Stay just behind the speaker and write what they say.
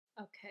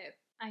Okay,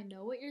 I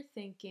know what you're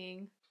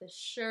thinking. The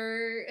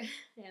shirt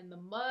and the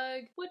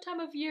mug. What time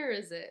of year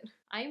is it?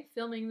 I'm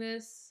filming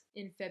this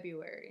in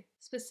February,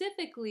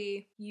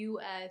 specifically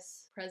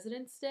US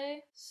President's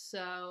Day.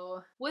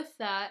 So with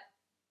that,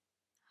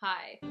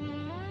 hi.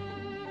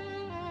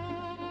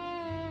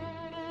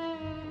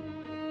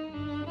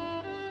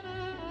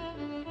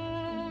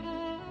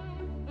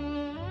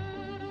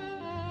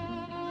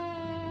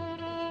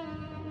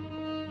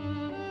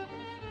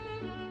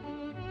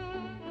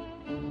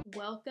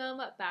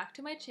 Welcome back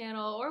to my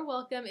channel, or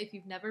welcome if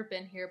you've never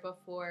been here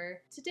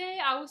before. Today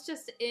I was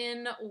just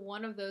in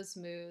one of those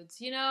moods,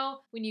 you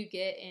know, when you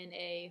get in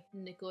a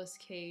Nicolas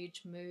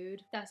Cage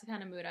mood. That's the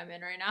kind of mood I'm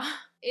in right now.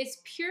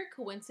 It's pure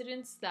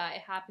coincidence that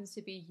it happens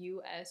to be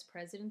US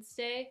President's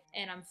Day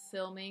and I'm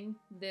filming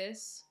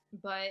this,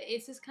 but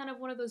it's just kind of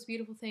one of those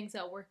beautiful things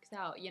that works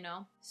out, you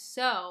know?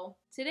 So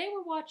today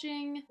we're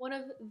watching one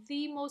of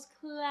the most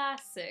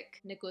classic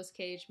Nicolas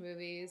Cage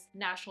movies,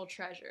 National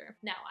Treasure.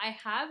 Now, I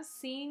have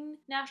seen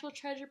National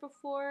Treasure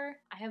before.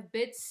 I have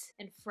bits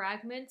and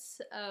fragments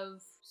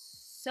of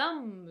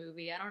some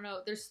movie. I don't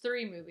know. There's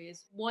 3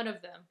 movies. One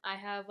of them, I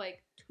have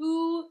like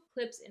 2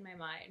 clips in my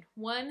mind.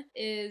 One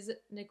is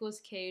Nicolas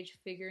Cage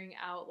figuring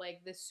out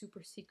like this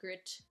super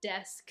secret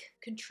desk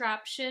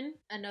contraption.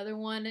 Another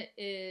one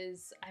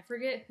is, I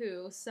forget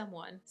who,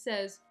 someone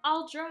says,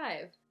 "I'll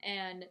drive."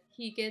 And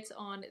he gets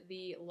on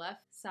the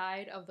left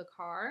side of the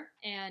car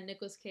and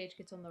Nicolas Cage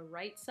gets on the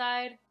right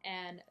side,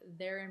 and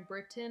they're in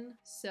Britain,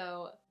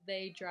 so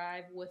they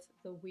drive with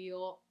the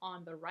wheel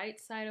on the right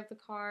side of the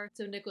car.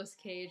 So Nicolas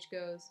Cage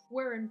goes,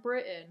 "We're in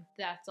Britain."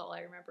 That's all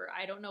I remember.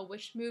 I don't know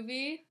which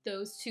movie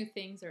those 2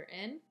 things are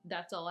in.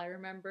 That's all I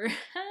remember.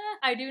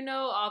 I do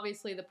know,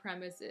 obviously, the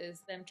premise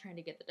is them trying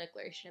to get the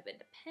Declaration of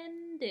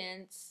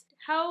Independence.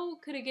 How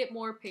could it get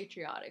more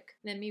patriotic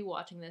than me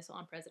watching this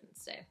on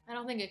President's Day? I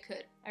don't think it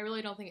could. I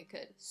really don't think it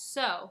could.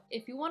 So,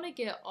 if you want to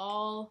get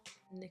all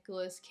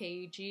Nicolas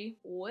Cagey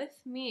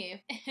with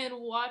me and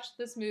watch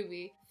this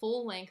movie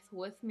full length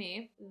with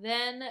me,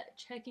 then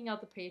checking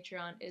out the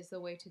Patreon is the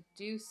way to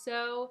do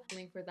so. The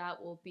link for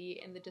that will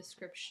be in the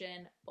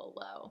description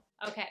below.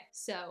 Okay,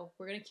 so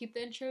we're gonna keep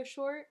the intro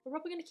short. We're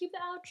probably gonna keep the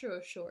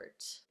outro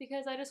short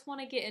because I just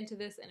want to get into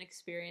this and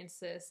experience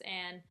this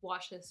and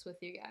watch this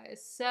with you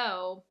guys.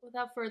 So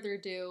without further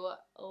ado,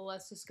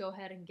 let's just go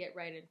ahead and get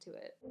right into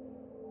it.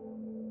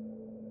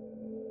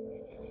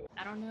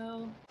 I don't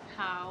know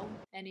how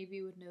any of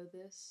you would know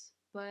this,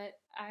 but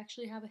I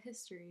actually have a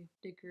history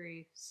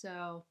degree,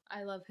 so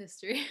I love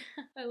history.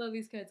 I love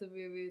these kinds of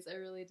movies, I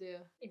really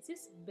do. Is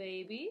this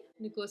baby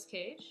Nicolas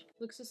Cage?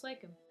 Looks just like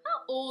him.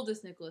 How old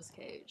is Nicolas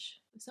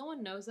Cage? If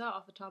someone knows that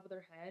off the top of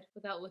their head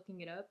without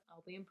looking it up,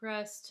 I'll be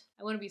impressed.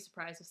 I wouldn't be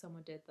surprised if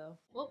someone did though.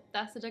 Well,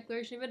 that's the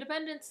Declaration of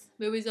Independence.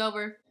 Movie's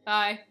over.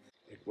 Bye.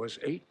 It was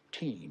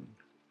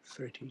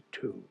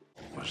 1832,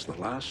 was the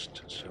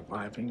last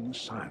surviving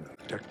sign of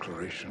the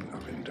Declaration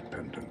of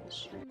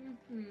Independence.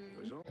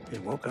 He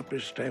woke up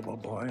his stable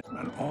boy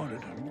and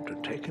ordered him to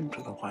take him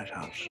to the White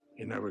House.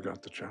 He never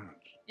got the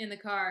chance. In the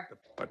car.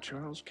 But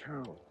Charles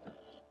Carroll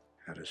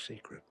had a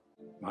secret.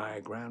 My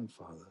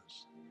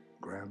grandfather's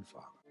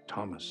grandfather,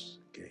 Thomas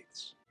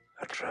Gates,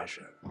 a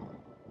treasure.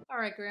 All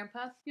right,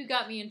 Grandpa, you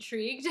got me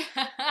intrigued.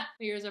 My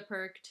ears are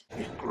perked.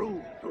 It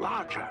grew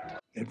larger.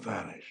 It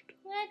vanished.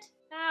 What?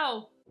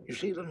 How? You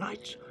see, the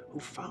knights who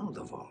found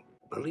the vault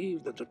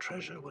believed that the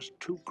treasure was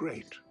too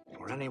great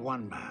for any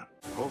one man.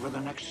 Over the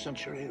next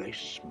century, they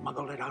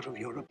smuggled it out of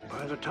Europe.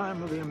 By the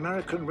time of the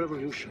American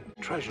Revolution,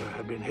 treasure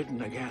had been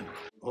hidden again.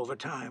 Over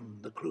time,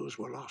 the clues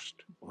were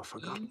lost or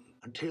forgotten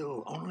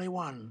until only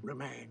one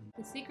remained.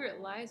 The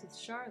secret lies with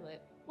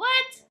Charlotte.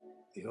 What?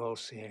 The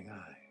all-seeing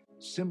eye.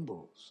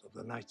 Symbols of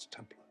the Knights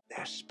Templar.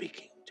 They're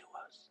speaking to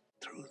us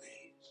through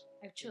these.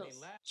 I have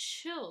chills.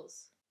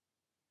 Chills.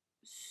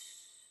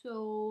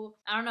 So,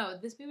 I don't know,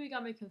 this movie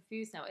got me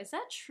confused now. Is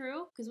that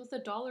true? Because with the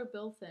dollar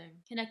bill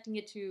thing, connecting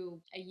it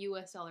to a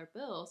US dollar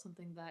bill,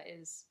 something that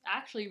is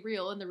actually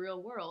real in the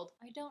real world,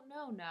 I don't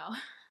know now.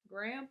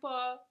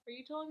 Grandpa, are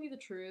you telling me the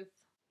truth?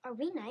 Are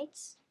we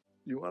knights?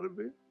 You want to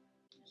be?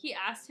 He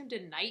asked him to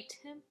knight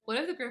him? What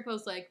if the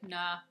grandpa's like,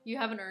 nah, you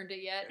haven't earned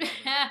it yet?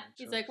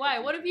 He's like, why?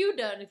 What have you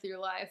done with your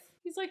life?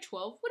 He's like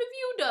 12. What have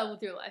you done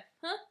with your life?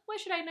 Huh? Why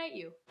should I knight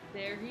you?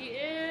 There he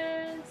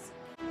is.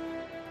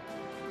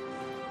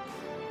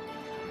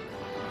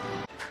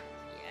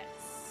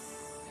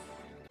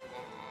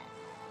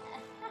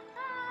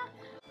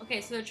 Okay,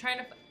 so they're trying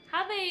to...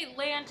 How they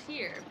land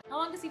here? How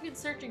long has he been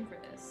searching for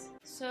this?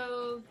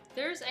 So,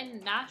 there's a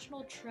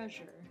national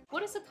treasure.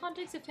 What is the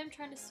context of him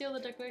trying to steal the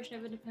Declaration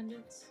of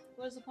Independence?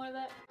 What is the point of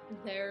that?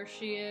 There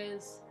she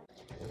is.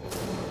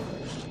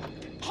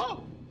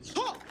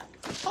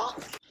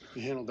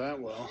 You handled that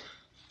well.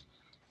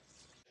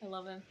 I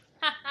love him.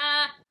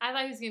 Haha! I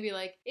thought he was gonna be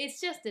like, it's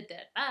just a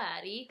dead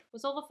body.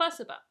 What's all the fuss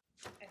about?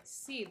 I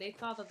see, they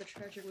thought that the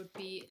treasure would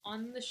be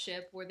on the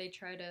ship where they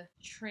try to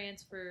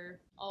transfer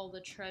all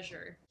the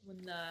treasure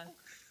when the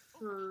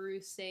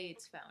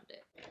Crusades found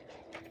it.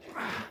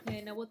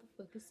 Okay, now what the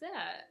fuck is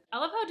that? I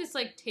love how it just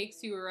like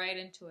takes you right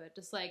into it.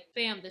 Just like,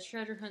 bam, the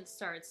treasure hunt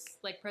starts.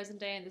 Like present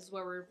day, and this is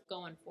where we're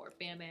going for.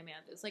 Bam, bam, bam.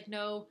 There's like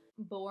no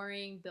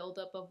boring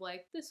buildup of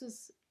like, this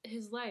was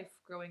his life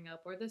growing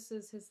up, or this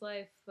is his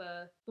life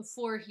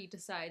before he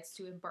decides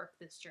to embark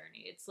this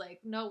journey. It's like,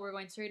 no, we're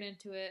going straight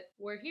into it.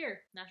 We're here.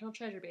 National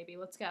treasure, baby.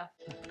 Let's go.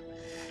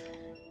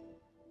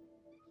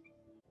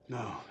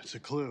 No, it's a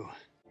clue.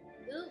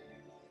 Ooh.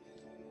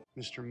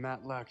 Mr.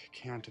 Matlack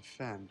can't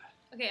offend.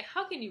 Okay,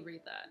 how can you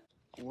read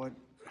that? What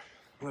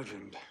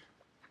legend?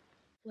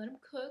 Let him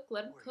cook,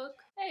 let him cook.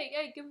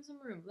 Hey, give him some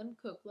room. Let him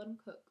cook, let him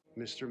cook.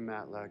 Mr.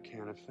 Matlack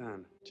can't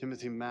offend.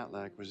 Timothy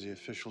Matlack was the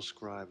official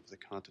scribe of the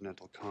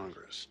Continental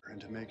Congress.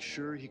 And to make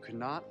sure he could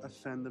not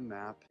offend the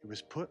map, it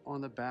was put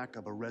on the back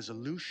of a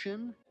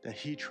resolution that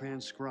he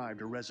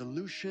transcribed, a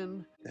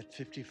resolution that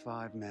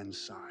 55 men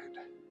signed.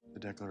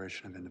 The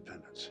Declaration of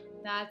Independence.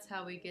 That's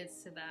how he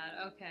gets to that.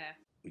 Okay.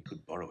 We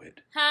could borrow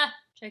it. Ha!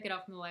 Check it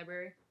out from the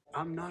library.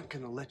 I'm not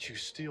gonna let you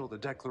steal the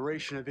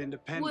Declaration of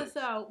Independence.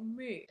 Without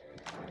me.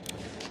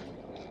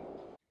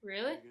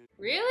 Really?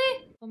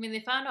 Really? I mean,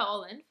 they found out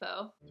all the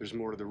info. There's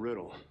more to the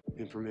riddle.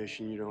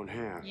 Information you don't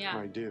have. Yeah.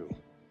 I do.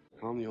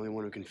 I'm the only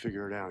one who can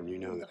figure it out, and you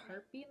know The that.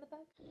 heartbeat in the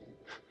back?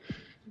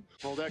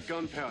 All that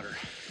gunpowder.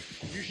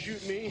 You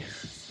shoot me,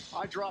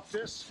 I drop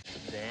this.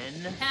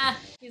 Then Ha!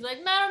 He's like,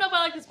 no, I don't know if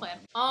I like this plan.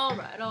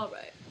 Alright,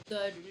 alright.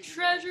 The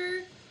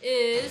treasure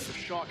is... For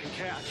shock and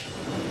catch.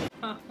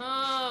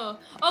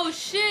 Oh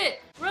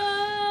shit!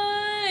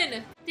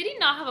 Run! Did he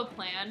not have a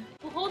plan?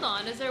 Well, hold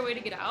on. Is there a way to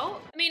get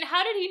out? I mean,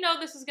 how did he know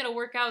this was gonna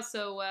work out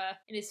so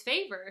in his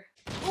favor?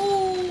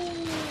 Ooh!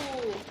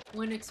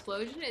 When an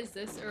explosion is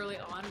this early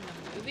on in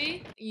the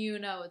movie, you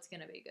know it's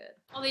gonna be good.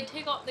 Oh, they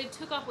took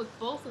off with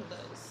both of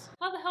those.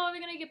 How the hell are they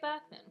gonna get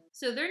back then?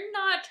 So they're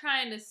not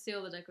trying to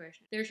steal the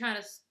Declaration. They're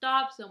trying to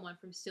stop someone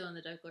from stealing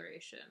the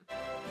Declaration.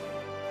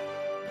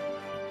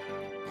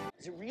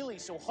 is it really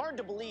so hard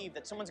to believe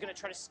that someone's gonna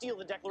try to steal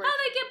the Declaration?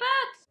 How'd they get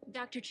back?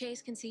 Dr.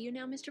 Chase can see you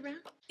now, Mr. Brown.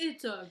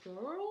 It's a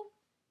girl?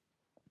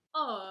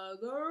 A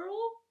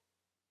girl?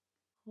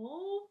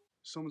 Oh?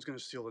 Someone's going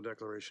to steal the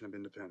Declaration of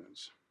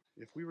Independence.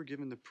 If we were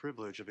given the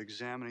privilege of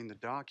examining the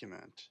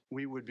document,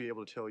 we would be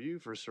able to tell you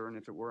for certain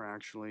if it were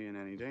actually in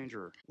any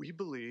danger. We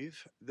believe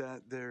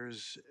that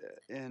there's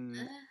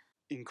an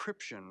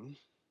encryption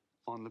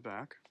on the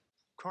back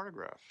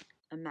cartograph.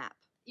 A map.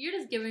 You're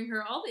just giving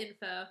her all the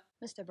info.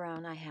 Mr.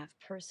 Brown, I have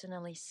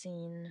personally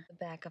seen the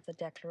back of the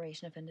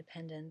Declaration of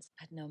Independence,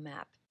 but no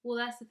map. Well,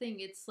 that's the thing.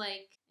 It's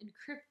like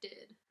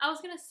encrypted. I was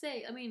gonna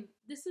say, I mean,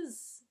 this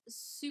is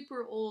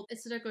super old.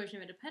 It's the Declaration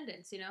of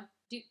Independence, you know?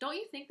 Don't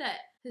you think that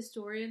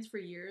historians for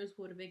years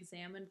would have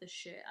examined the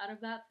shit out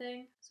of that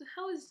thing? So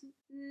how is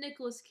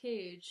Nicolas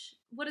Cage,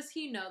 what does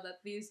he know that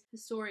these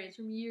historians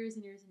from years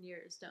and years and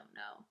years don't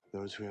know?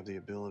 Those who have the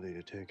ability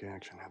to take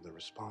action have the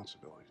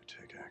responsibility to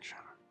take action.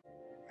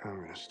 I'm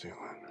going to steal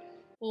it.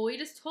 Well, we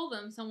just told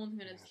them someone's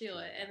gonna steal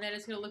it, and then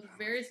it's gonna look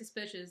very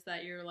suspicious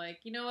that you're like,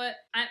 you know what,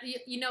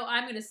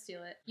 I'm gonna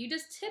steal it. You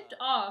just tipped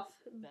off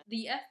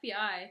the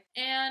FBI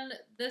and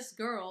this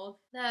girl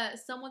that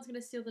someone's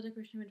gonna steal the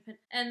Declaration of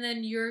Independence, and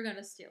then you're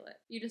gonna steal it.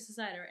 You just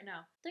decided right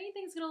now. Don't you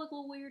think it's gonna look a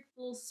little weird,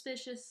 a little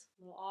suspicious,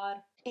 a little odd?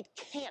 It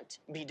can't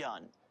be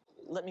done.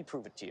 Let me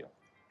prove it to you.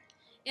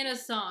 In a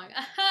song.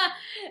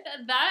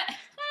 That,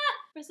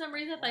 for some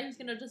reason, I thought he was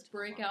gonna just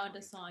break out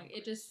into song.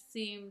 It just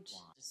seemed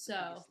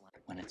so.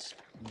 When it's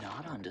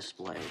not on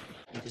display,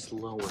 it is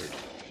lowered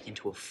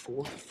into a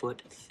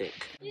 4-foot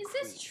thick. Is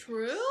this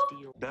true?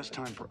 Best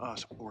time for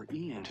us or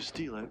Ian to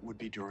steal it would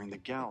be during the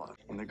gala,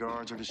 when the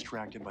guards are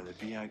distracted by the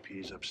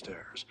VIPs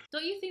upstairs.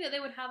 Don't you think that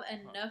they would have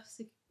enough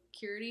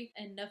security,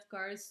 enough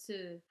guards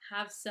to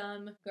have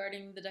some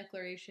guarding the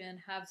Declaration,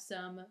 have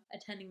some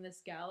attending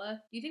this gala?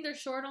 Do you think they're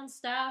short on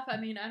staff? I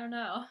mean, I don't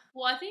know.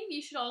 Well, I think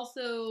you should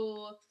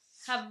also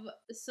have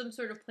some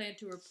sort of plan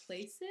to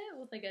replace it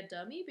with like a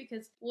dummy,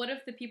 because what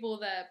if the people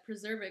that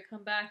preserve it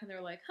come back and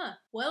they're like, huh,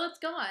 well, it's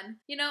gone.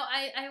 You know,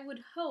 I would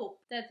hope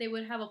that they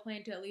would have a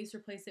plan to at least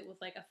replace it with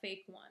like a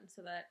fake one,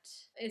 so that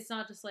it's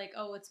not just like,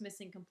 oh, it's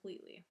missing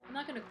completely. I'm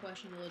not gonna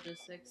question the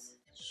logistics.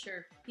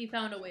 Sure, he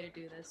found a way to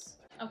do this.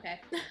 Okay.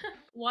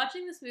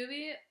 Watching this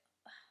movie,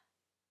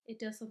 it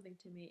does something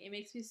to me. It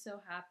makes me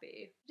so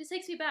happy. It just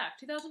takes me back.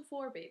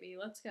 2004, baby.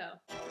 Let's go.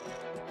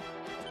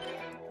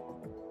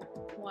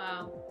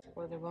 Wow.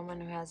 For the woman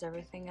who has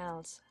everything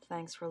else,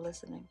 thanks for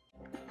listening.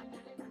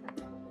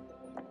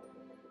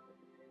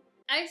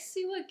 I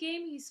see what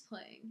game he's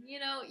playing. You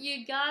know,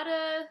 you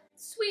gotta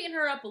sweeten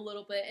her up a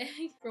little bit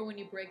for when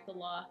you break the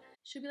law.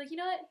 She'll be like, you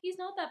know what? He's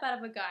not that bad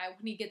of a guy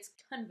when he gets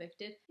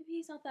convicted. Maybe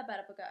he's not that bad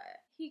of a guy.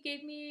 He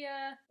gave me,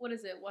 what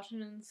is it,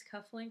 Washington's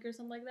cufflink or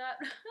something like that?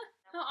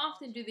 How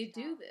often do they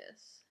do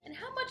this? And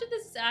how much of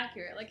this is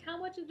accurate? Like, how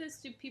much of this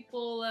do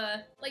people,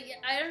 like,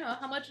 I don't know,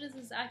 how much is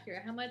this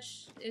accurate? How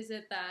much is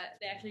it that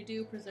they actually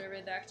do preserve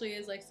it? There actually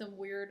is, like, some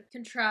weird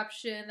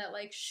contraption that,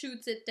 like,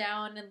 shoots it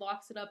down and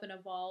locks it up in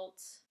a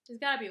vault. There's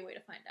gotta be a way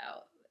to find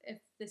out if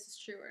this is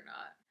true or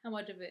not. How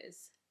much of it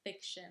is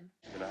fiction.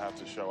 Gonna have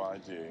to show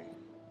ID.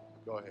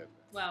 Go ahead.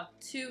 Wow,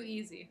 too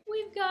easy.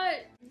 We've got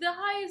the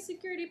highest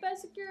security,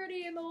 best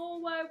security in the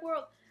whole wide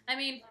world. I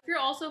mean, if you're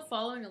also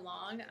following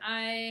along,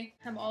 I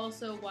am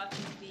also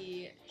watching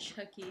the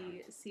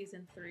Chucky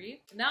season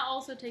 3. And that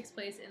also takes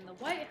place in the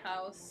White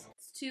House.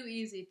 It's too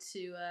easy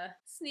to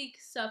sneak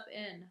stuff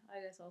in,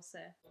 I guess I'll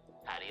say.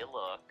 How do you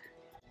look?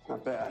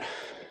 Not bad.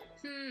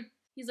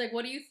 He's like,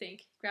 what do you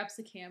think? Grabs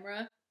the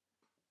camera.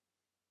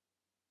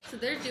 So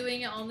they're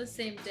doing it on the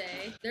same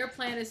day. Their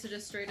plan is to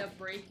just straight up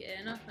break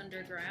in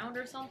underground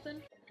or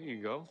something. Here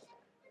you go.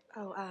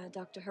 Oh,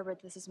 Dr. Herbert,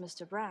 this is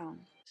Mr. Brown.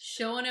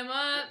 Showing him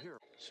up.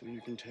 So you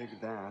can take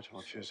that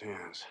off his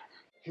hands.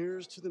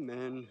 Here's to the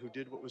men who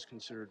did what was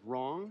considered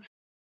wrong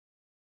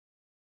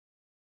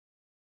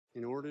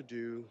in order to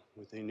do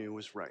what they knew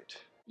was right.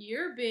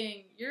 Your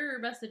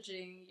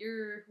messaging,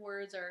 your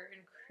words are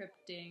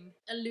encrypting,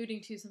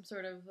 alluding to some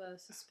sort of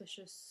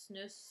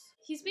suspiciousness.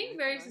 He's being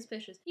very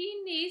suspicious.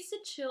 He needs to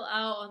chill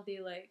out on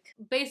the, like,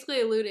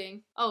 basically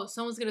alluding, oh,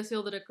 someone's gonna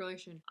steal the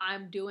Declaration.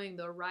 I'm doing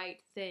the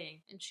right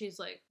thing. And she's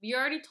like, you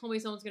already told me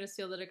someone's gonna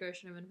steal the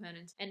Declaration of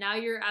Independence. And now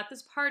you're at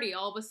this party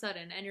all of a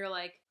sudden, and you're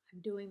like, I'm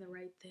doing the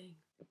right thing.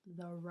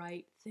 The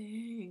right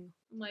thing.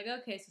 I'm like,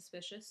 okay,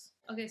 suspicious.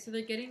 Okay, so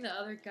they're getting the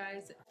other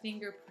guy's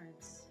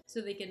fingerprints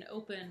so they can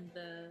open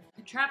the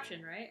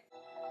contraption, right?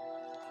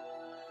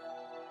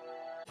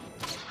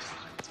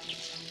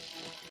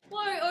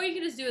 Or you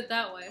can just do it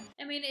that way.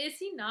 I mean, is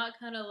he not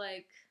kind of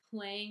like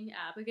playing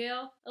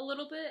Abigail a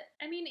little bit?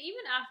 I mean,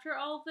 even after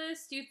all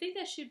this, do you think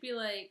that should be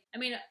like, I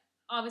mean,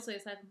 obviously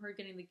aside from her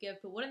getting the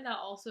gift, but wouldn't that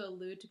also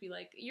allude to be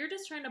like, you're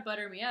just trying to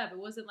butter me up? It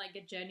wasn't like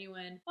a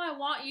genuine, well, I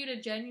want you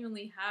to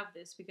genuinely have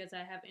this because I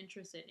have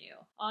interest in you.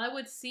 All I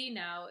would see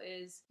now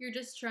is you're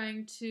just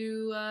trying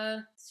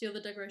to steal the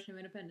Declaration of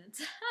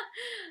Independence.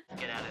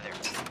 Get out of there.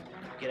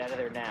 Get out of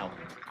there now.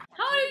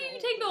 How did you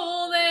take the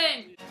whole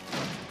thing?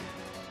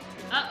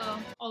 Uh-oh.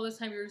 All this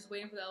time you were just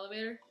waiting for the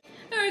elevator?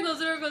 Alright, close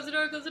the door, close the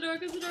door, close the door,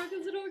 close the door,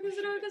 close the door, close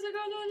the door, close the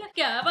door,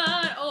 come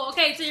on! Oh,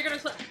 okay, so you're gonna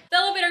the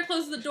elevator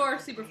closes the door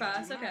super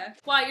fast, okay.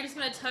 Why, you're just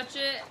gonna touch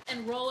it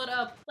and roll it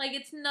up like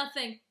it's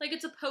nothing. Like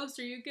it's a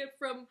poster you get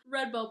from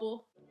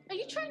Redbubble. Are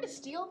you trying to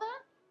steal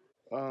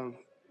that?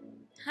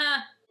 Huh.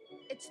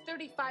 It's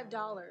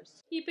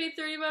 $35. He paid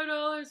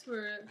 $35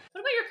 for it.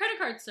 What about your credit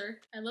card, sir?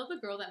 I love the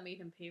girl that made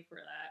him pay for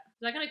that.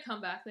 Is that gonna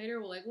come back later?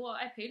 Well, like, well,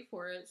 I paid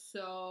for it,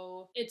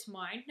 so it's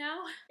mine now?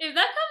 If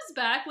that comes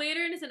back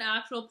later and it's an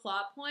actual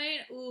plot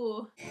point,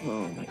 ooh.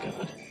 Oh my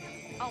god.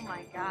 Oh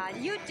my god,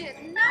 you did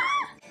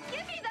not!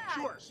 Give me that!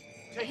 Yours.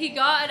 He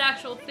got an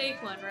actual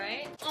fake one,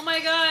 right? Oh my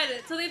god,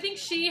 so they think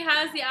she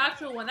has the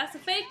actual one. That's a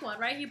fake one,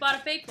 right? He bought a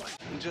fake one.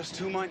 And just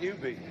who might you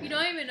be? You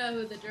don't even know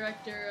who the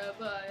director of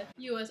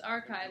U.S.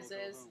 Archives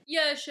is.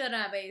 You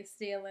shouldn't be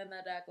stealing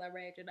the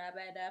Declaration of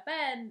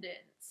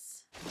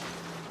Independence.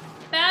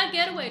 Bad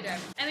getaway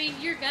driver. I mean,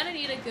 you're gonna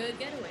need a good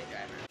getaway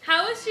driver.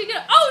 How is she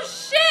gonna— oh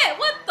shit!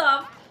 What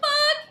the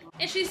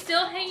fuck? Is she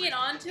still hanging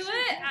on to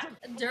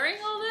it during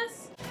all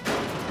this?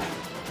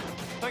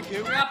 Thank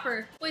you. Drop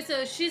her. Wait,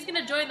 so she's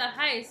gonna join the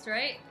heist,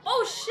 right?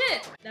 Oh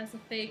shit! That's a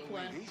fake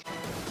one.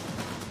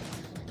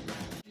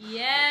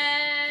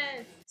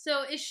 Yes!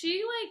 So is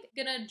she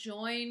like gonna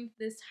join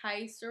this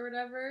heist or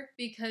whatever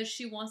because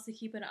she wants to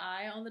keep an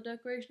eye on the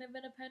Declaration of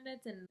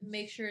Independence and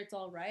make sure it's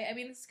all right? I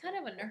mean, this is kind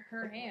of in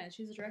her hands.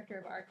 She's the director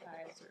of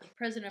archives or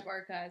president of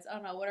archives. I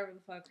don't know, whatever the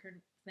fuck her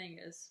thing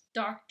is.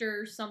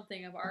 Doctor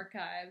something of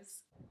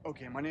archives.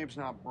 Okay, my name's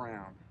not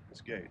Brown.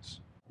 It's Gates.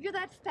 You're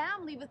that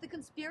family with the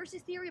conspiracy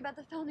theory about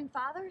the founding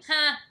fathers?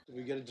 Huh. Did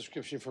we get a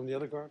description from the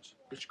other guards?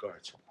 Which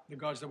guards? The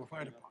guards that were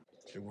fired upon.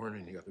 There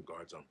weren't any other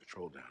guards on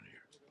patrol down here.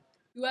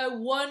 You had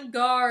one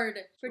guard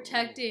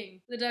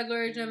protecting the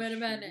Declaration of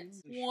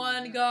Independence.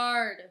 One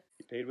guard.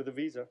 Paid with a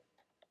visa.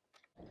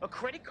 A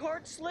credit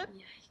card slip?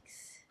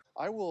 Yikes.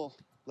 I will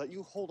let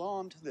you hold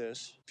on to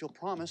this if you'll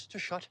promise to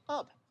shut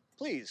up.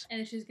 Please.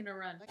 And she's gonna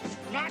run.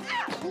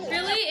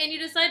 Really? And you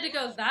decide to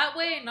go that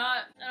way and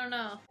not, I don't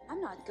know.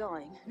 I'm not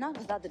going. Not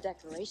without the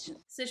Declaration.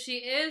 So she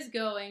is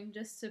going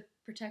just to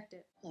protect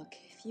it. Look,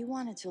 if you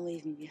wanted to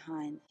leave me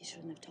behind, you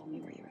shouldn't have told me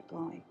where you were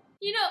going.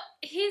 You know,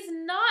 he's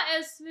not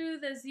as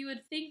smooth as you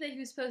would think that he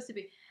was supposed to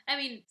be. I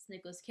mean, it's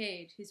Nicolas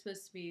Cage. He's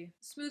supposed to be a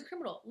smooth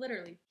criminal,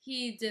 literally.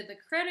 He did the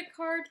credit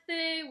card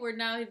thing where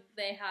now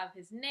they have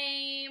his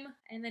name.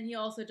 And then he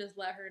also just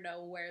let her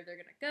know where they're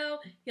gonna go.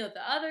 He let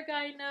the other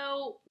guy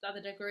know that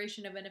the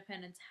Declaration of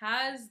Independence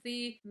has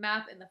the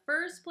map in the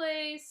first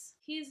place.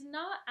 He's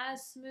not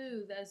as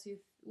smooth as you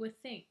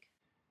would think.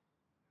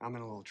 I'm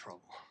in a little trouble.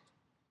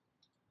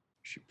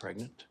 Is she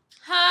pregnant?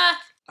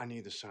 Ha! I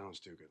need the Sounds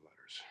Do Good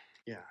letters.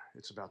 Yeah,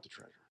 it's about the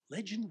treasure.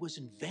 Legend was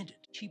invented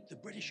to keep the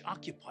British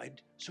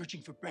occupied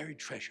searching for buried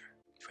treasure.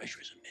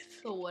 Treasure is a myth.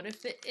 But what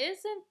if it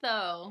isn't,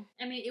 though?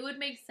 I mean, it would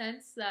make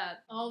sense that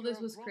all of this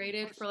was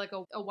created for like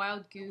a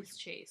wild goose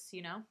chase,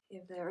 you know?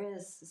 If there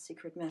is a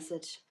secret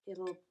message,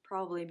 it'll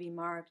probably be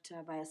marked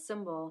by a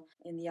symbol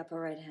in the upper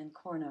right-hand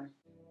corner.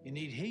 You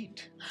need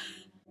heat.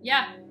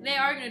 Yeah, they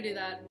are gonna do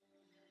that.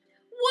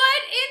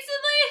 What?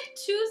 Instantly?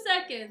 2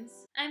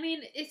 seconds. I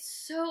mean, it's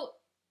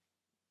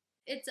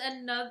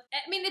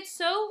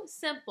so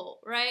simple,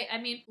 right? I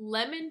mean,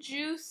 lemon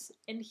juice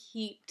and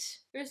heat.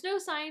 There's no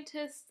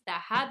scientist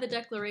that had the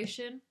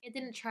declaration. It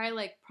didn't try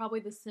like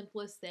probably the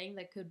simplest thing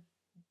that could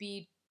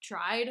be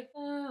tried.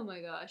 Oh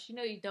my gosh. You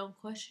know, you don't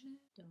question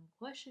it. Don't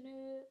question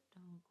it.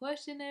 Don't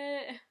question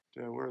it.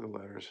 Dad, where are the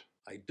letters?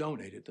 I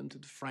donated them to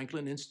the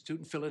Franklin Institute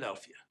in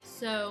Philadelphia.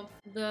 So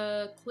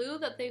the clue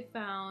that they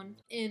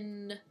found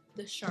in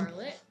the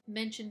Charlotte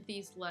mentioned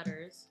these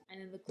letters, and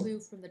then the clue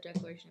from the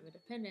Declaration of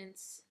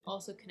Independence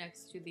also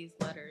connects to these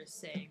letters,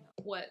 saying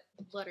what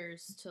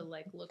letters to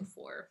like look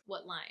for,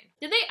 what line.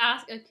 Did they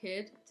ask a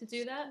kid to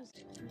do that?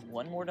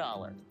 $1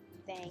 more.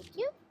 Thank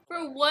you. For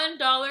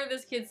 $1,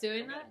 this kid's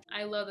doing that?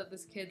 I love that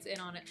this kid's in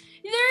on it.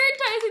 They're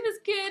enticing this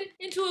kid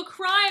into a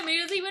crime and he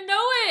doesn't even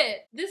know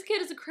it. This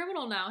kid is a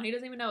criminal now and he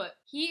doesn't even know it.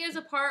 He is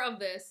a part of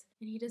this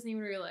and he doesn't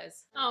even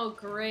realize. Oh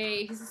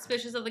great, he's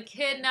suspicious of the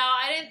kid now.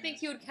 I didn't think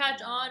he would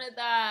catch on at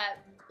that.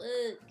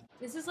 Ugh.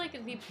 This is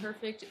like the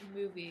perfect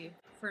movie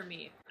for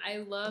me. I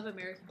love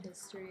American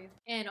history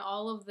and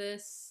all of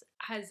this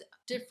has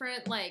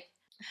different like,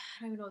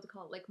 I don't even know what to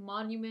call it, like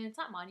monuments,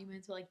 not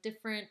monuments, but like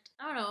different,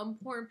 I don't know,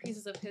 important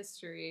pieces of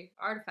history,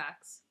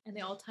 artifacts, and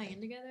they all tie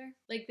in together.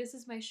 Like, this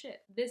is my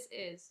shit. This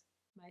is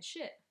my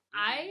shit.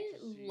 I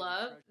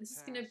love, this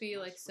is gonna be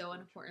like so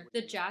important.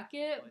 The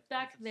jacket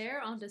back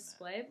there on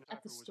display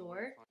at the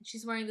store,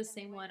 she's wearing the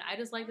same one. I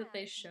just like that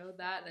they showed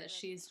that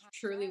she's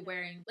truly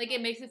wearing, like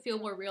it makes it feel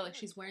more real, like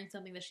she's wearing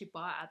something that she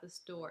bought at the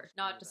store,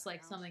 not just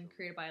like something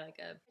created by like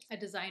a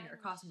designer,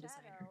 a costume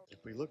designer.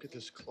 If we look at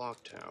this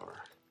clock tower,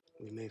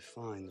 we may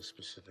find the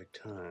specific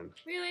time.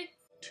 Really?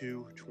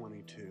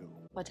 2:22.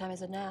 What time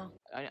is it now?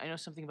 I know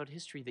something about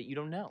history that you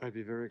don't know. I'd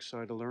be very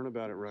excited to learn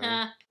about it, Riley.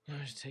 Huh.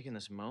 I'm just taking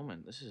this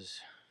moment. This is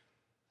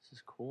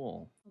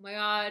cool. Oh my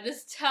god,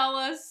 just tell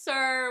us,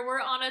 sir. We're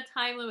on a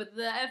time limit.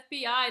 The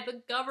FBI,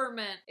 the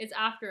government is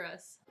after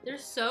us. They're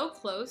so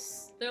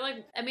close. They're like,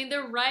 I mean,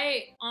 they're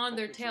right on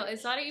their tail.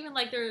 It's not even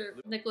like they're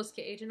Nicolas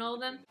Cage and all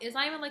of them. It's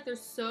not even like they're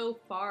so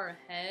far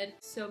ahead,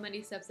 so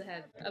many steps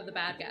ahead of the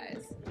bad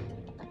guys.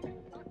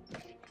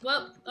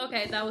 Well,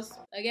 okay, that was,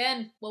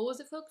 again, what was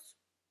it, folks?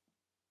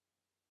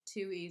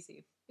 Too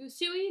easy. It was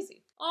too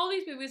easy. All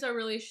these movies are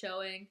really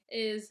showing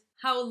is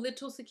how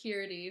little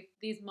security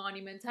these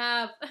monuments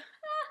have.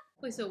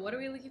 Wait, so what are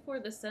we looking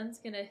for? The sun's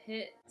gonna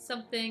hit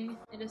something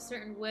in a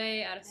certain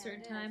way at a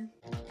certain time?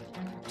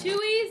 Too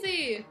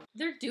easy!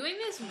 They're doing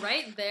this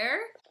right there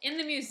in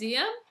the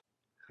museum?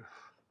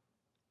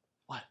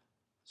 What?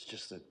 It's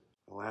just that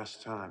the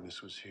last time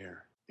this was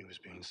here, it was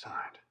being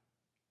signed.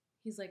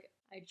 He's like,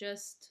 I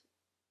just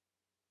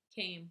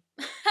came.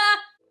 It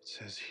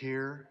says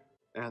here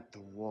at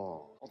the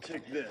wall. I'll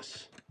take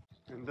this.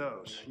 And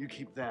those. You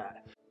keep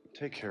that.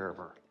 Take care of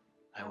her.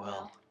 I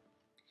will.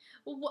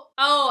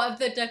 Oh, of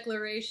the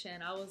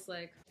declaration. I was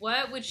like,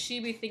 what would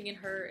she be thinking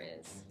her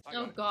is?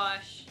 Oh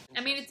gosh.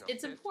 I mean,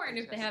 it's important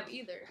if they have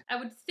either. I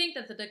would think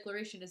that the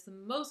declaration is the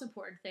most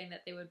important thing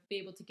that they would be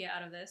able to get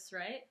out of this,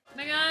 right? Oh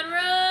my god,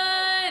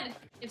 run!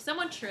 If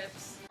someone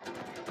trips,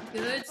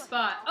 good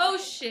spot. Oh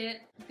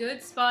shit.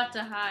 Good spot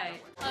to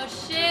hide. Oh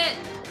shit.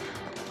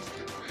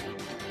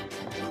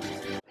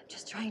 I'm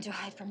just trying to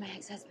hide from my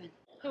ex-husband.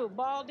 Who,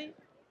 Baldy?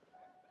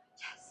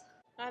 Yes.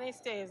 Honey,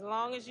 stay as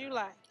long as you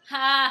like.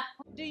 Ha!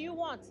 Do you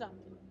want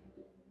something?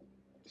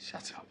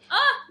 Shut up.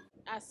 Ah!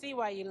 I see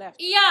why you left.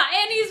 Yeah,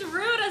 and he's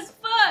rude as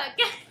fuck.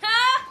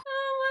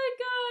 Oh my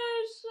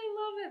gosh, I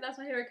love it. That's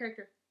my favorite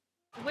character.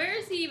 Where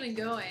is he even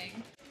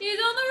going? He's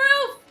on the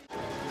roof!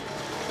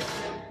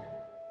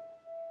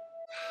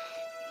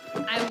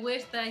 I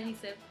wish that he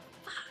said,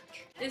 fuck.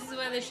 This is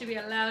where they should be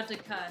allowed to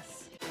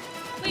cuss.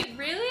 Wait,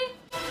 really?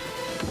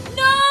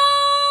 No!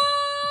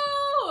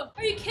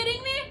 Are you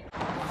kidding me?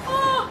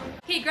 Oh!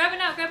 Okay, grab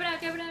it out, grab it out,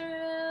 grab it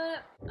out.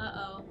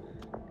 Uh-oh.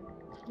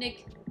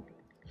 Nick.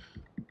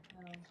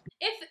 Oh.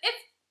 If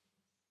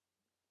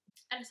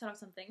I just thought of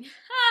something.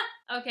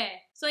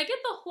 Okay, so I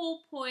get the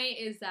whole point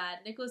is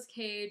that Nicolas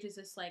Cage is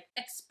this like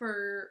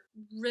expert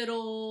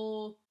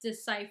riddle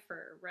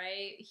decipher,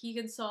 right? He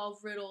can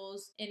solve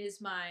riddles in his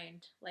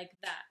mind like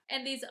that.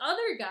 And these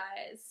other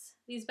guys,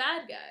 these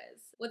bad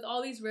guys, with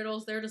all these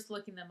riddles, they're just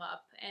looking them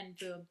up and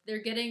boom,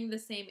 they're getting the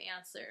same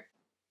answer.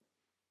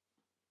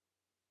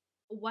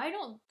 Why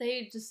don't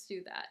they just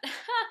do that?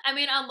 I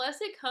mean, unless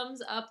it comes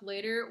up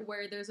later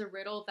where there's a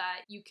riddle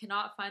that you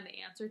cannot find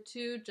the answer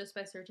to just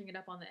by searching it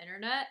up on the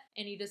internet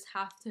and you just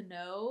have to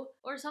know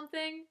or something.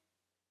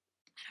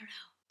 I don't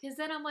know. Because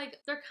then I'm like,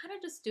 they're kind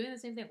of just doing the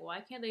same thing. Why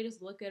can't they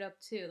just look it up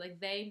too? Like,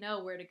 they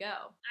know where to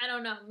go. I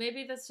don't know.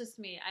 Maybe that's just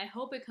me. I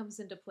hope it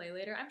comes into play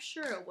later. I'm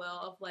sure it will.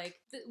 Of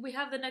like, we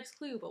have the next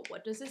clue, but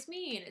what does this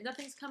mean?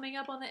 Nothing's coming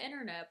up on the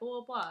internet,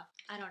 blah, blah, blah.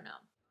 I don't know.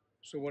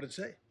 So what'd it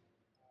say?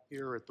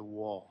 Here at the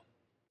wall.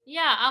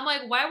 Yeah, I'm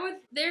like, why would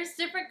there's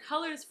different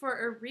colors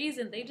for a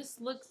reason? They just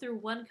look through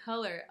one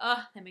color. Ugh,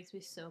 that makes me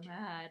so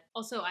mad.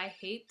 Also, I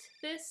hate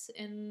this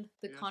in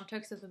the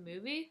context of the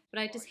movie, but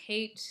I just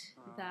hate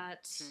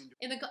that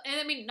and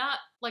I mean, not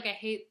like I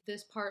hate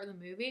this part of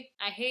the movie.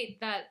 I hate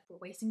that we're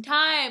wasting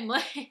time.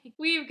 Like,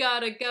 we've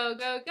gotta go,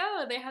 go,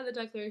 go. They have the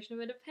Declaration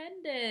of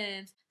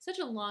Independence. Such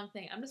a long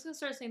thing. I'm just gonna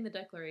start saying the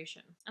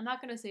Declaration. I'm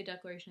not gonna say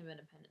Declaration of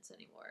Independence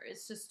anymore.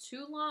 It's just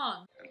too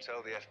long. And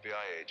tell the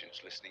FBI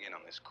agents listening in on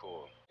this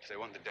call, if they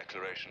want the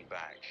Declaration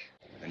back,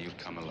 then you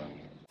come alone.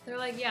 They're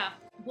like, yeah,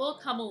 we'll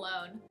come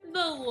alone.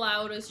 The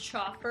loudest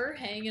chopper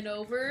hanging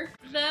over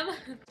them.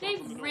 They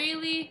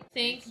really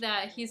think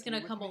that he's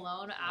gonna come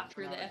alone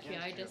after the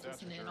FBI just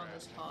listened in on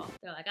this call.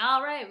 They're like,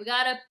 all right, we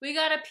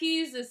gotta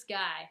appease this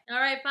guy. All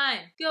right, fine,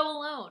 go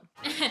alone.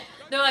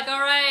 They're like, all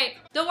right,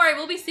 don't worry,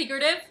 we'll be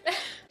secretive.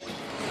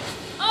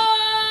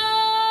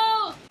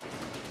 Oh!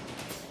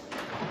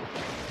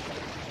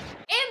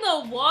 In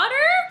the water?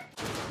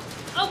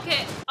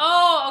 Okay.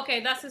 Oh,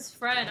 okay, that's his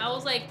friend. I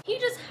was like, he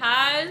just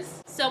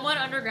has someone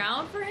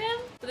underground for him?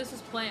 But this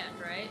was planned,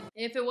 right?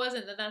 If it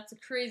wasn't, then that's a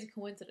crazy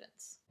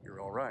coincidence. You're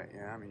all right,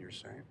 yeah? I mean, you're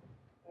safe.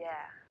 Yeah.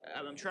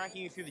 I'm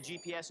tracking you through the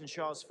GPS in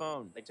Shaw's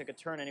phone. They took a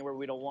turn anywhere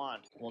we don't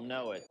want. We'll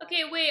know it.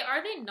 Okay, wait,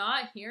 are they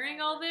not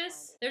hearing all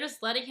this? They're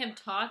just letting him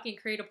talk and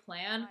create a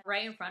plan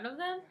right in front of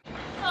them?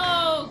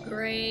 Oh,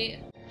 great.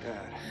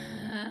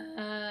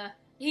 Dad.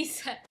 He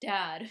said,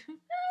 Dad.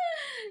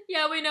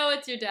 Yeah, we know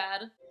it's your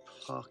dad.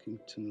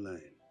 Parkington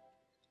Lane.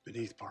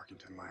 Beneath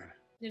Parkington Lane.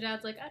 Your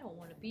dad's like, I don't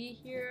want to be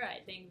here. I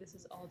think this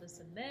is all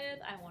just a myth.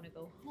 I want to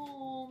go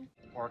home.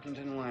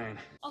 Parkington Lane.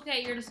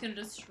 Okay, you're just gonna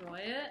destroy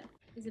it?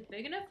 Is it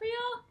big enough for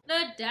y'all?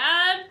 The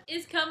dad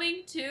is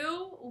coming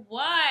too?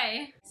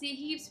 Why? See,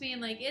 he keeps being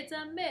like, it's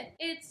a myth.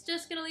 It's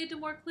just gonna lead to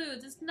more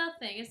clues. It's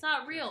nothing. It's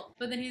not real.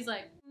 But then he's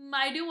like,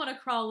 I do want to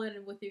crawl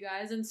in with you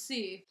guys and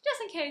see.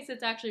 Just in case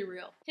it's actually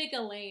real. Pick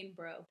a lane,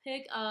 bro.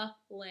 Pick a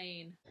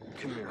lane.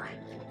 Come here.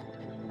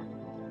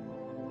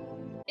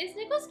 Is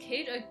Nicolas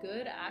Cage a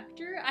good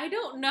actor? I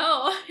don't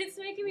know. It's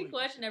making me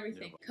question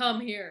everything.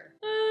 Come here.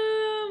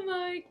 Oh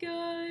my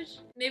gosh.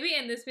 Maybe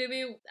in this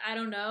movie, I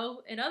don't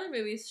know. In other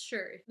movies,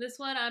 sure. This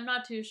one, I'm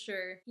not too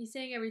sure. He's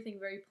saying everything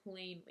very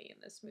plainly in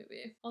this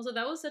movie. Also,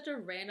 that was such a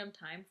random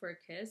time for a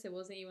kiss. It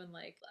wasn't even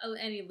like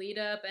any lead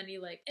up, any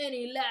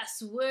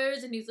last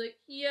words. And he's like,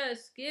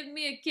 yes, give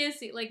me a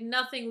kissy. Like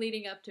nothing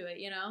leading up to it,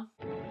 you know?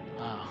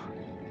 Wow.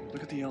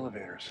 Look at the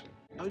elevators.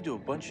 How do a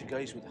bunch of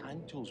guys with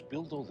hand tools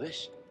build all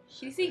this?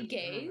 Do you see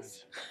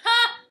gays?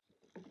 Ha!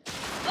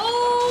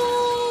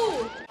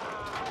 Oh!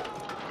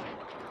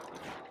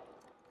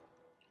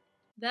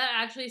 That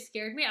actually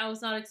scared me. I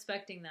was not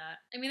expecting that.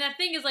 I mean, that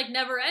thing is like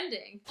never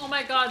ending. Oh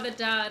my god, the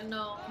dad,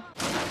 no.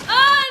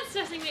 Ah, it's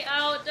stressing me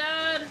out,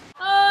 dad.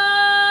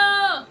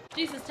 Oh!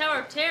 Jesus, Tower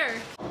of Terror.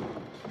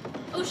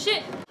 Oh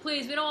shit.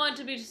 Please, we don't want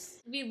it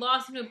to be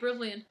lost into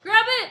oblivion.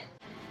 Grab it!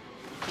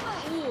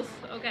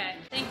 Oof, okay.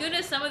 Thank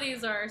goodness some of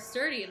these are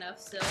sturdy enough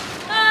still.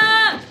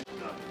 Ah!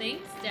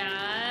 Thanks,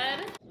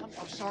 Dad.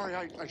 I'm sorry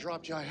I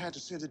dropped you. I had to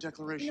say the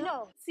Declaration.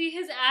 No. See,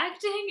 his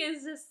acting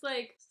is just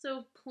like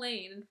so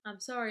plain. I'm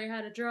sorry I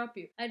had to drop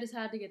you. I just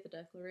had to get the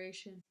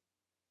Declaration.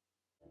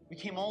 We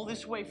came all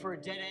this way for a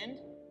dead end?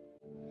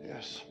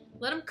 Yes.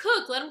 Let him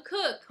cook, let him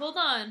cook. Hold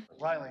on.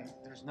 Riley,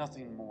 there's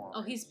nothing more.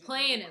 Oh, he's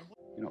playing him.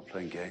 You're not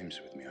playing games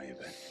with me, are you,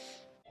 Ben?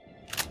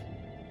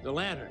 The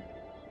lantern.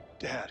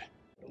 Dad.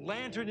 The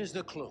lantern is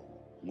the clue.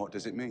 What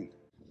does it mean?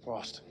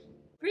 Boston.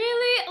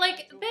 Really?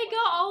 Like, they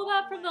got all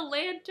that from the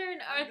lantern?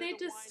 Are they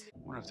just...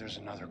 What if there's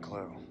another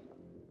clue?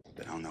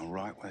 Then I'll know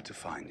right where to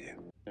find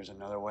you. There's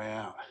another way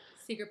out.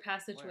 Secret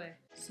passageway.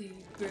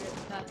 Secret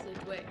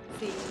passageway.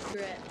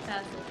 Secret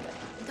passageway.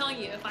 I'm telling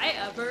you, if I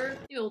ever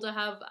be able to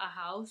have a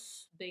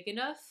house big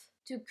enough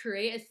to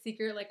create a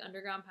secret, like,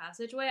 underground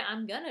passageway,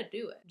 I'm gonna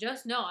do it.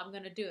 Just know I'm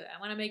gonna do it. I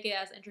wanna make it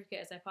as intricate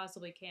as I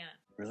possibly can.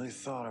 Really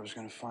thought I was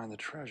gonna find the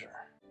treasure.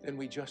 Then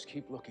we just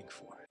keep looking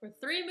for it. For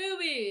 3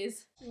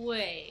 movies.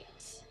 Wait.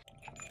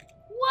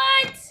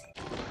 What?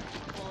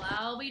 Well,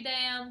 I'll be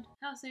damned.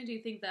 How soon do you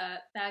think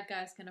that bad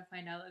guy's gonna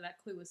find out that that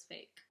clue was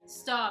fake?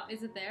 Stop.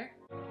 Is it there?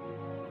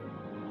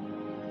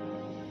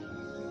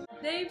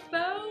 They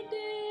found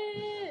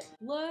it!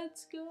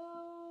 Let's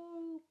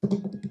go! Bow,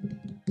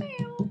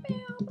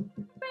 bow,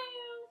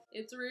 bow.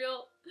 It's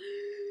real.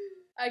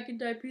 I can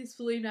die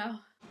peacefully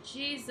now.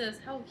 Jesus,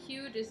 how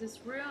huge is this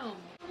room?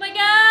 Oh my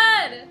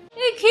god!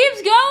 It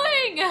keeps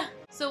going!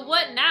 So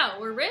what now?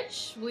 We're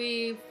rich?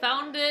 We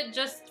found it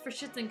just for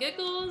shits and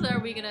giggles? Are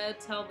we gonna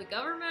tell the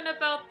government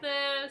about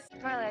this?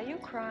 Riley, are you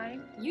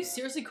crying? Are you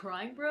seriously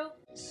crying, bro?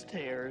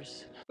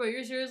 Stairs. Bro,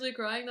 you're seriously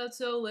crying? That's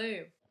so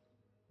lame.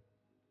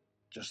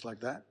 Just like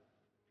that?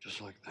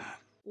 Just like that.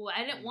 Well,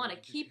 I didn't want to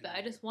keep it.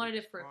 I just wanted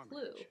it for a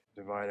clue.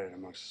 Divided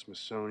amongst the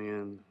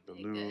Smithsonian, the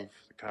Louvre,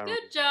 the Cairo.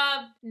 Good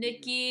job,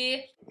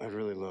 Nikki. I'd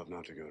really love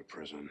not to go to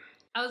prison.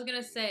 I was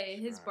gonna say,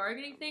 his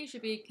bargaining thing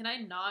should be, can I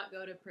not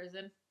go to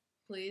prison?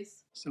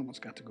 please. Someone's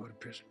got to go to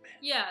prison, man.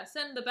 Yeah,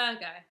 send the bad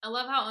guy. I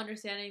love how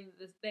understanding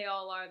they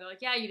all are. They're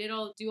like, yeah, you did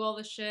do all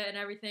this shit and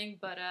everything,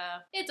 but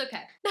it's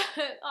okay.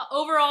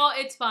 Overall,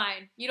 it's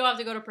fine. You don't have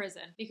to go to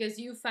prison because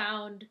you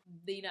found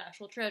the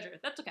national treasure.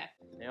 That's okay.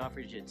 They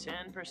offered you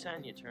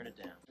 10%, you turned it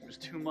down. It was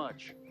too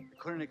much. I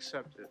couldn't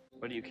accept it.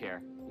 What do you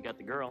care? You got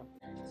the girl.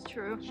 It's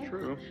true. It's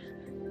true.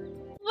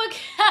 Look,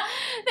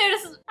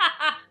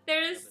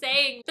 they're just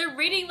saying, they're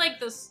reading like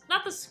this,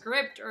 not the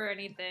script or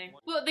anything.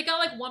 Well, they got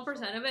like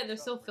 1% of it and they're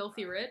still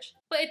filthy rich.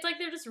 But it's like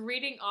they're just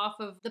reading off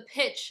of the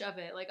pitch of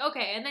it. Like,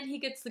 okay, and then he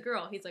gets the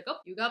girl. He's like, oh,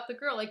 you got the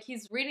girl. Like,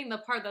 he's reading the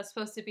part that's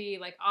supposed to be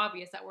like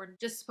obvious that we're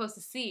just supposed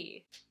to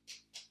see.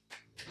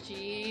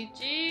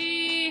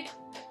 GG.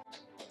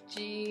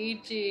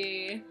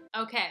 GG.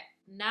 Okay.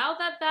 Now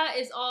that that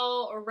is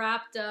all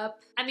wrapped up,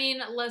 I mean,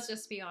 let's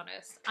just be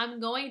honest. I'm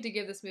going to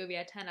give this movie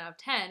a 10 out of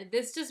 10.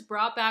 This just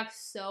brought back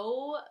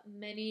so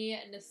many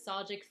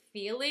nostalgic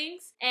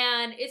feelings.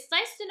 And it's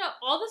nice to know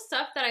all the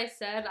stuff that I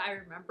said I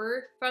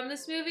remember from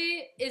this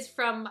movie is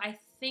from, I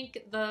think,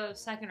 the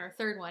second or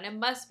third one. It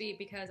must be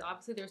because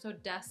obviously there's no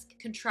desk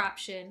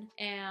contraption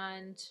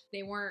and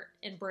they weren't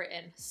in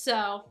Britain.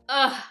 So,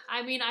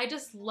 I mean, I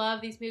just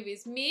love these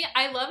movies.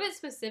 I love it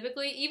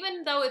specifically,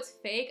 even though it's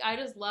fake, I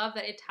just love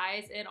that it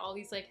ties in all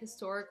these like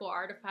historical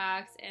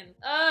artifacts and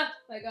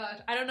my gosh,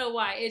 I don't know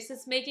why. It's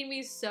just making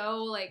me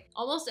so like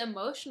almost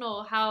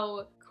emotional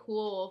how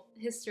cool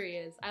history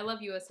is. I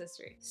love US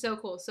history. So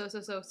cool. So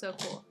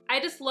cool. I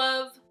just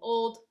love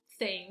old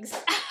things.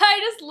 I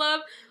just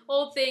love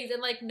old things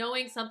and like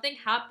knowing something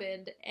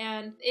happened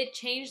and it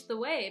changed the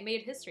way, it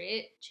made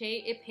history.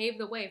 It paved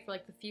the way for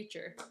like the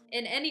future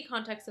in any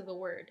context of the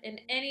word, in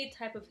any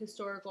type of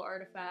historical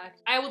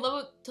artifact. I would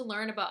love to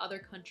learn about other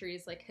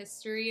countries like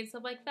history and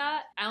stuff like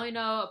that. I only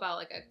know about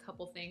like a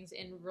couple things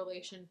in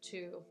relation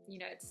to the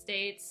United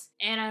States,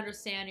 and I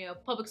understand, you know,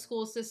 public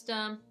school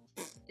system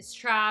is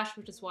trash,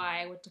 which is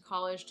why I went to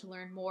college to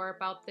learn more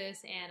about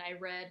this, and I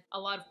read a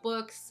lot of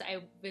books, I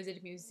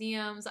visited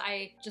museums.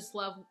 I just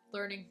love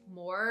learning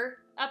more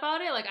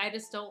about it. Like, I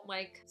just don't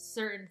like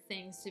certain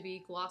things to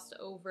be glossed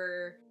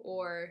over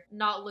or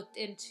not looked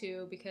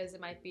into because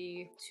it might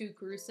be too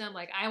gruesome.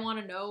 Like, I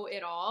want to know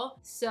it all.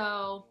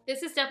 So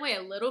this is definitely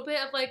a little bit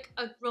of like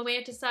a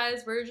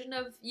romanticized version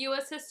of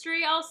US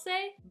history, I'll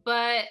say,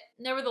 but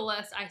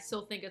nevertheless, I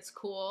still think it's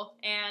cool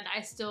and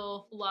I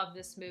still love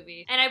this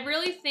movie. And I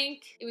really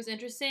think it was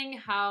interesting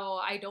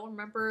how I don't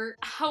remember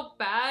how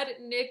bad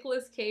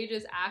Nicolas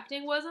Cage's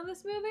acting was in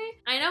this movie.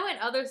 I know in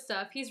other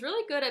stuff, he's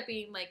really good at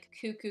being like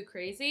cuckoo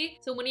crazy.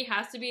 So when he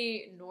has to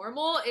be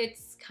normal,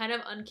 it's kind of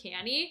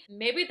uncanny.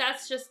 Maybe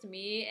that's just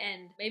me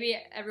and maybe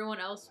everyone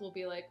else will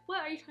be like,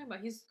 what are you talking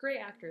about? He's a great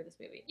actor in this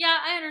movie. Yeah,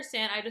 I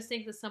understand. I just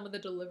think that some of the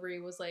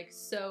delivery was like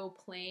so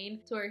plain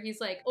to where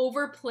he's like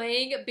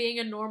overplaying being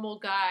a normal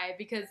guy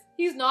because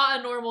he's not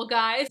a normal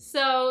guy.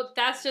 So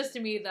that's just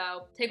me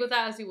though. Take with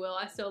that as you will.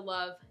 I still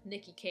love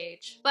Nicky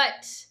Cage.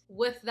 But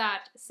with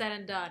that said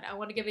and done, I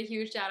want to give a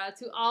huge shout out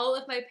to all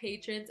of my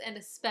patrons and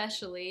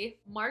especially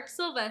Mark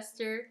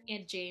Sylvester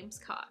and James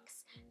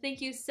Cox.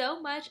 Thank you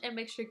so much, and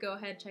make sure to go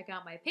ahead and check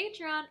out my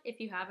Patreon if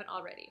you haven't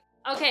already.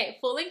 Okay,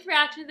 full length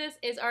reaction to this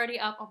is already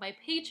up on my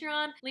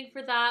Patreon. Link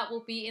for that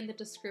will be in the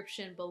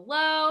description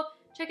below.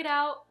 Check it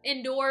out.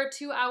 Endure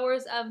 2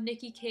 hours of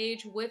Nicky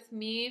Cage with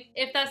me.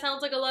 If that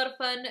sounds like a lot of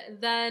fun,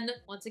 then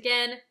once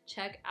again,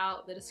 check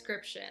out the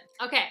description.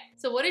 Okay,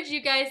 so what did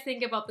you guys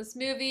think about this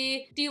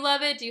movie? Do you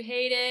love it? Do you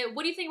hate it?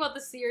 What do you think about the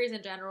series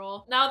in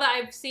general? Now that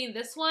I've seen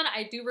this one,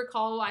 I do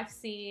recall I've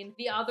seen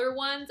the other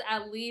ones,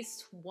 at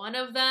least one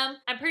of them.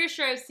 I'm pretty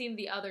sure I've seen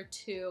the other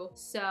two,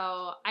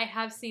 so I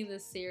have seen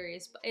this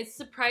series. But it's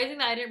surprising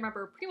that I didn't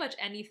remember pretty much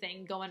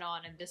anything going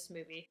on in this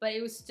movie, but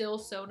it was still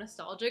so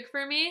nostalgic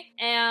for me.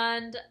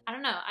 And I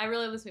don't know, I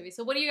really love this movie.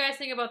 So what do you guys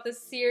think about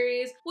this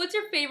series? What's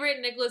your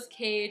favorite Nicolas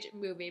Cage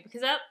movie?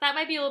 Because that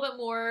might be a little bit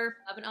more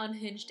of an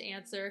unhinged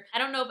answer. I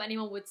don't know if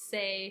anyone would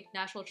say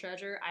National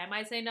Treasure. I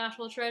might say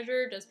National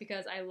Treasure just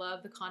because I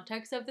love the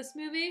context of this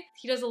movie.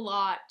 He does a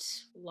lot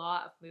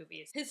of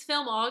movies. His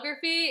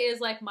filmography is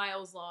like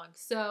miles long.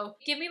 So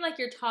give me like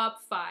your top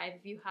 5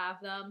 if you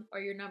have them, or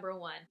your number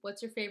 1.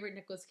 What's your favorite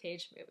Nicolas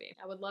Cage movie?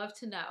 I would love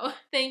to know.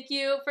 Thank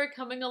you for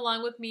coming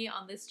along with me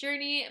on this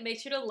journey. Make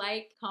sure to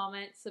like,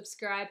 comment,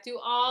 subscribe, do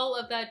all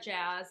of that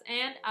jazz.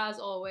 And as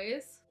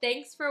always,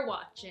 thanks for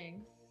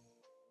watching.